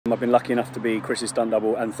I've been lucky enough to be Chris's stunt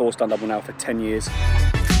double and Thor's stunt double now for 10 years.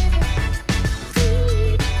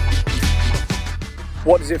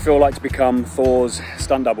 What does it feel like to become Thor's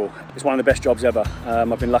stunt double? It's one of the best jobs ever.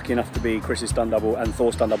 I've been lucky enough to be Chris's stunt double and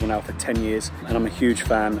Thor's stunt double now for 10 years, and I'm a huge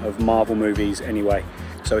fan of Marvel movies anyway.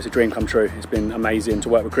 So it's a dream come true. It's been amazing to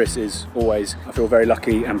work with Chris. I feel very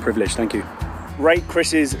lucky and privileged. Thank you. Rate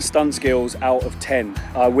Chris's stunt skills out of 10.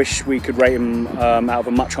 I wish we could rate him out of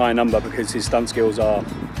a much higher number because his stunt skills are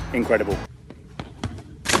incredible.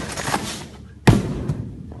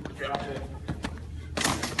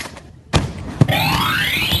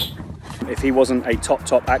 If he wasn't a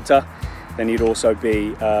top actor, then he'd also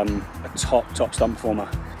be a top stunt performer.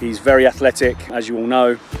 He's very athletic, as you all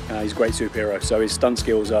know. He's a great superhero, so his stunt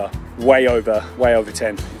skills are way over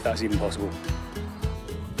 10, if that's even possible.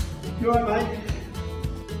 You alright, mate?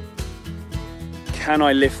 Can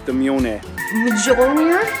I lift the Mjolnir?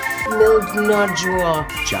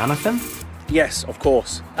 Jonathan? Yes, of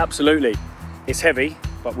course, absolutely. It's heavy,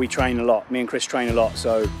 but we train a lot. Me and Chris train a lot,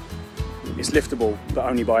 so it's liftable, but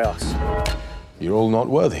only by us. You're all not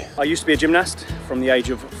worthy. I used to be a gymnast from the age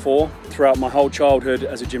of 4. Throughout my whole childhood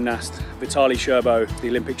as a gymnast, Vitaly Sherbo, the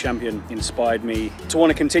Olympic champion, inspired me to want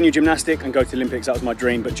to continue gymnastic and go to the Olympics. That was my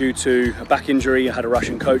dream, but due to a back injury, I had a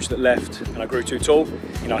Russian coach that left and I grew too tall.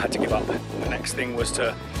 You know, I had to give up. The next thing was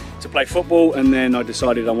to play football, and then I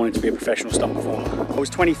decided I wanted to be a professional stunt performer. I was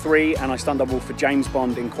 23 and I stunt doubled for James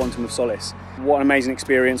Bond in Quantum of Solace. What an amazing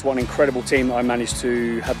experience, what an incredible team that I managed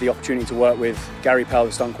to have the opportunity to work with. Gary Powell,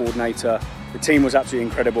 the stunt coordinator. The team was absolutely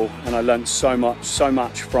incredible, and I learned so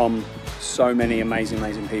much from so many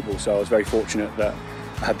amazing people. So I was very fortunate that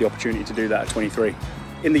I had the opportunity to do that at 23.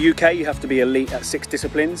 In the UK, you have to be elite at 6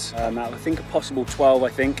 disciplines. Out of, I think, a possible 12, I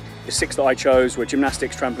think. The 6 that I chose were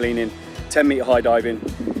gymnastics, trampolining, 10-meter high diving.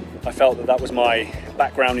 I felt that was my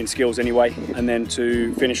background in skills anyway. And then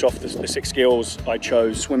to finish off the 6 skills, I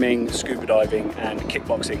chose swimming, scuba diving and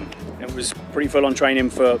kickboxing. It was pretty full-on training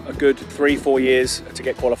for a good 3-4 years to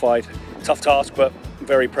get qualified. Tough task, but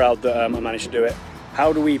very proud that I managed to do it.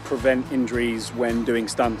 How do we prevent injuries when doing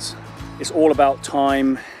stunts? It's all about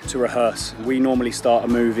time to rehearse. We normally start a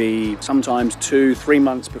movie sometimes 2-3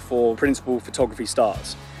 months before principal photography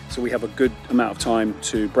starts. So we have a good amount of time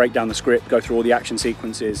to break down the script, go through all the action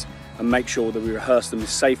sequences and make sure that we rehearse them as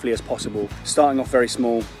safely as possible, starting off very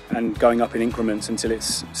small and going up in increments until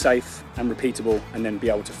it's safe and repeatable, and then be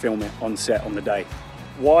able to film it on set on the day.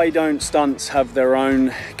 Why don't stunts have their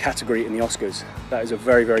own category in the Oscars? That is a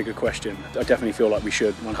very good question. I definitely feel like we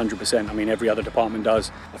should, 100%. I mean, every other department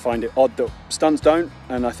does. I find it odd that stunts don't,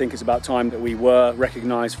 and I think it's about time that we were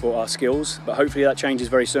recognised for our skills, but hopefully that changes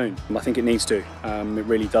very soon. I think it needs to. It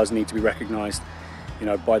really does need to be recognised, you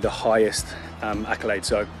know, by the highest accolade,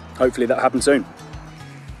 so hopefully that happens soon.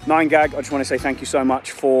 9gag, I just want to say thank you so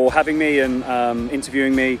much for having me and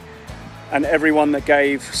interviewing me, and everyone that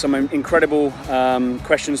gave some incredible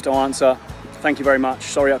questions to answer. Thank you very much.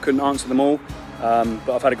 Sorry I couldn't answer them all, but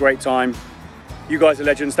I've had a great time. You guys are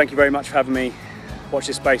legends. Thank you very much for having me. Watch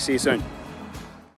this space. See you soon.